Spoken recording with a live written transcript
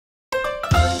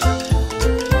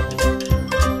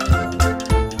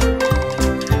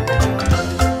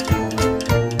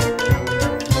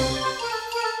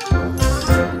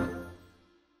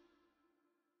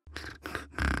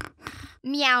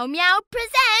Meow Meow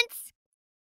presents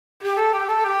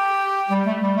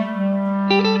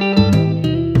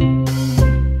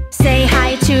Say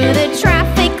hi to the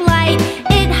traffic light.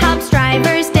 It helps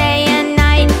drivers day and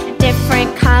night.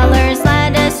 Different colors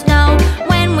let us know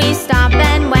when we stop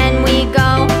and when we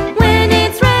go. When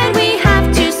it's red we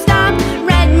have to stop.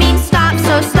 Red means stop,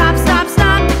 so stop, stop,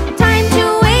 stop. Time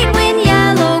to wait when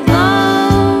yellow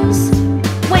glows.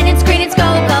 When it's green it's go,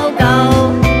 go, go.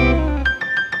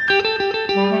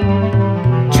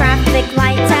 Traffic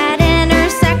lights at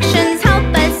intersections help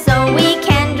us so we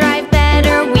can drive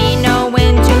better. We know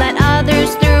when to let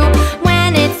others through,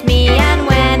 when it's me and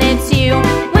when it's you.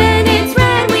 When it's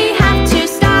red we have to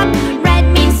stop. Red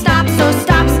means stop, so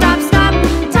stop, stop, stop.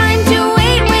 Time to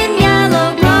wait when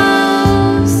yellow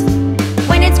glows.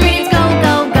 When it's green it's go,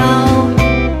 go, go.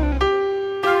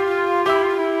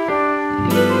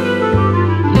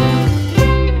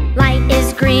 Light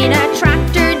is green, a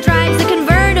tractor drives. A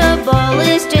convertible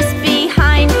is just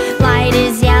behind. Light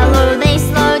is yellow, they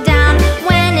slow down.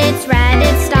 When it's red,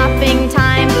 it's stopping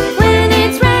time. When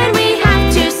it's red, we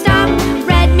have to stop.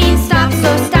 Red means stop,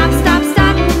 so stop, stop,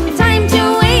 stop. Time to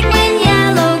wait when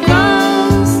yellow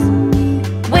glows.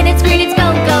 When it's green, it's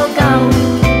go, go, go.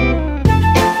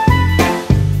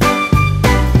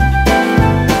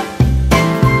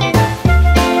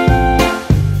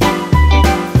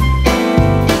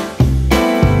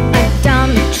 A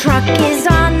dump truck is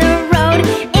on the road.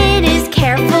 It is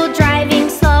careful driving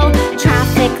slow.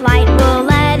 Traffic light will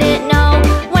let it know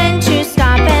when to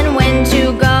stop and when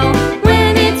to go.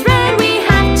 When it's red we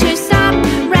have to stop.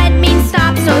 Red means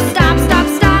stop, so stop, stop,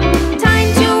 stop. Time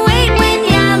to wait when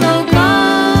yellow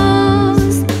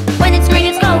glows. When it's green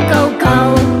it's go, go, go.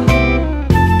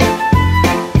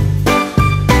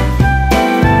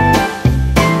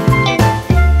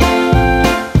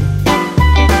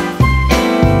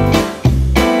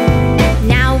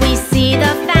 Now we see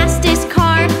the fastest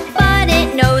car, but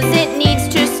it knows it needs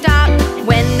to stop.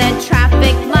 When the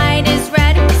traffic light is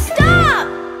red, stop!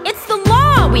 It's the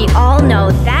law, we all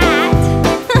know that.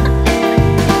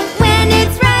 When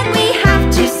it's red we have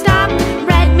to stop.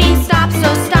 Red means stop, so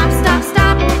stop, stop,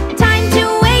 stop. Time to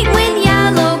wait when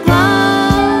yellow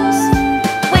glows.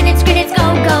 When it's green it's go,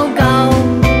 go, go.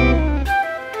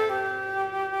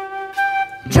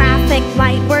 Traffic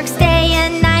light works day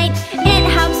and night. It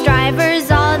helps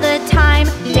drivers all the time.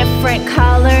 Different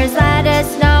colors